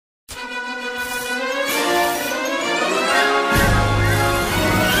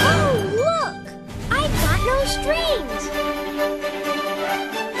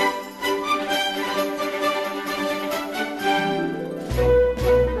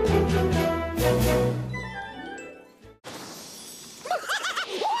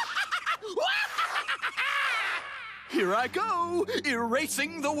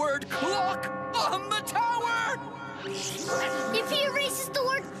erasing the word clock on the tower! If he erases the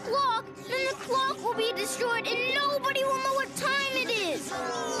word clock, then the clock will be destroyed and nobody will know what time it is.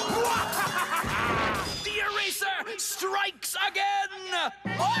 The eraser strikes again!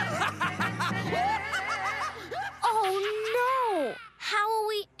 Oh, no! How will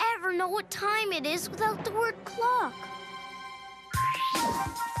we ever know what time it is without the word clock?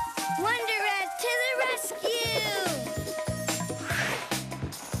 Wonder Rat to the rescue!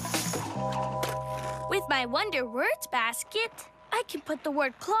 With my Wonder Words basket, I can put the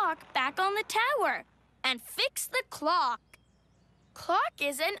word clock back on the tower and fix the clock. Clock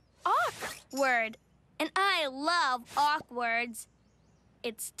is an awk word, and I love awk words.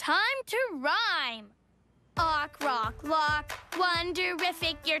 It's time to rhyme. Awk, rock, lock,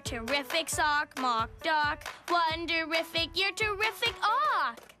 wonderific, you're terrific, sock, mock, dock, wonderific, you're terrific,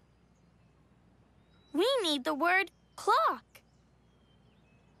 awk. We need the word clock.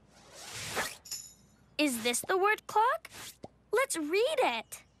 Is this the word clock? Let's read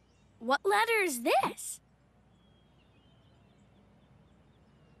it. What letter is this?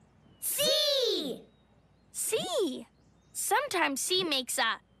 C! C. Sometimes C makes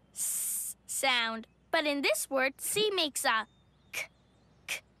a S sound, but in this word, C makes a K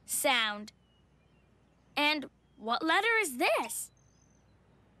sound. And what letter is this?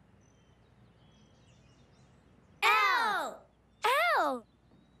 L! L.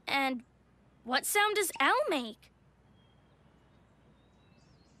 And what sound does L make?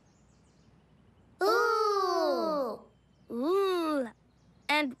 Ooh! Ooh.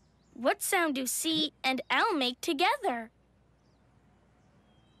 And what sound do C and L make together?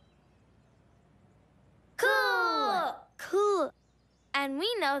 Cool! Cool. And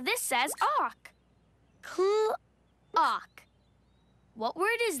we know this says awk. Cool awk. What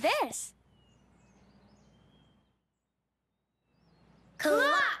word is this?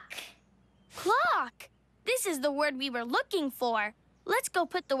 Clock! Clock. This is the word we were looking for. Let's go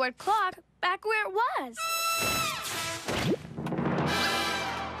put the word clock back where it was.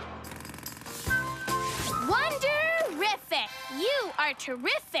 Wonderific! You are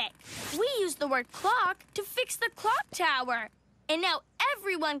terrific! We used the word clock to fix the clock tower. And now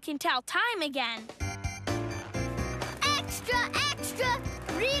everyone can tell time again. Extra, extra!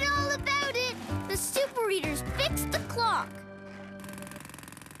 Read all about it! The Super Readers fixed the clock.